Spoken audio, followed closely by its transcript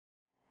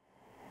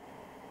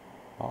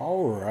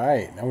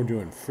Alright, now we're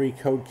doing free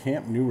code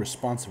camp, new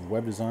responsive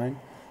web design.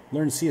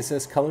 Learn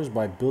CSS colors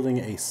by building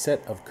a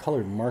set of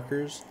colored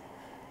markers.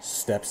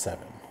 Step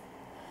 7.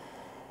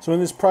 So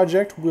in this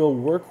project, we'll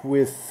work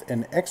with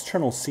an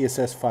external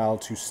CSS file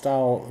to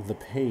style the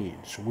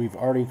page. We've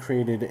already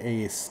created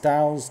a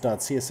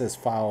styles.css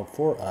file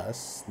for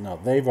us. Now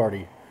they've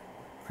already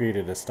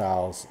created a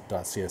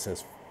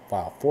styles.css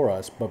file for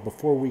us, but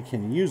before we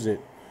can use it,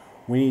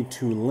 we need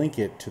to link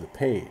it to the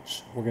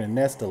page. We're going to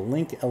nest a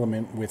link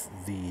element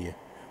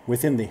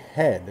within the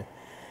head,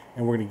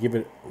 and we're going to give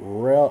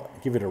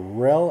it a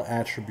rel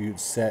attribute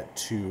set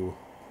to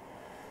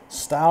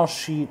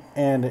stylesheet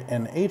and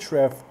an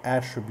href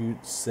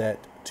attribute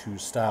set to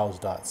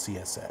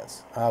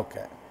styles.css.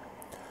 Okay.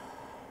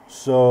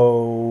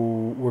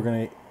 So we're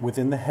going to,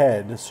 within the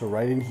head, so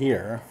right in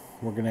here,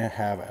 we're going to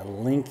have a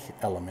link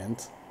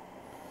element.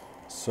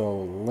 So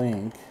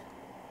link,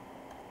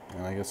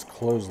 and I guess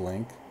close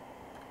link,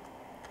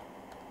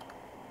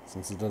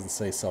 since it doesn't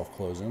say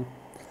self-closing.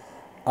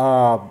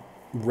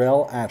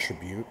 Rel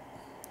attribute,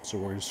 so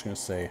we're just going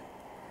to say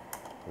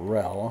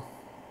rel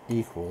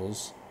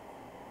equals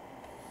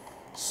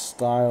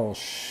style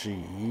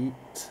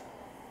sheet,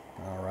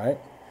 all right,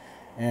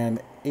 and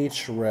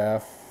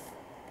href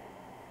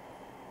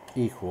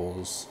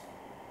equals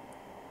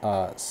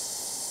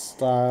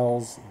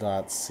styles.css,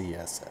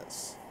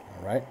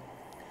 all right.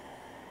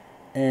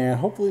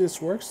 And hopefully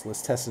this works.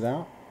 Let's test it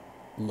out.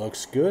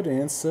 Looks good,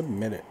 and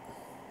submit it.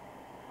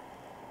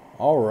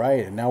 All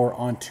right, and now we're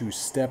on to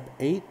step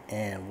 8,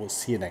 and we'll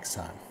see you next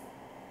time.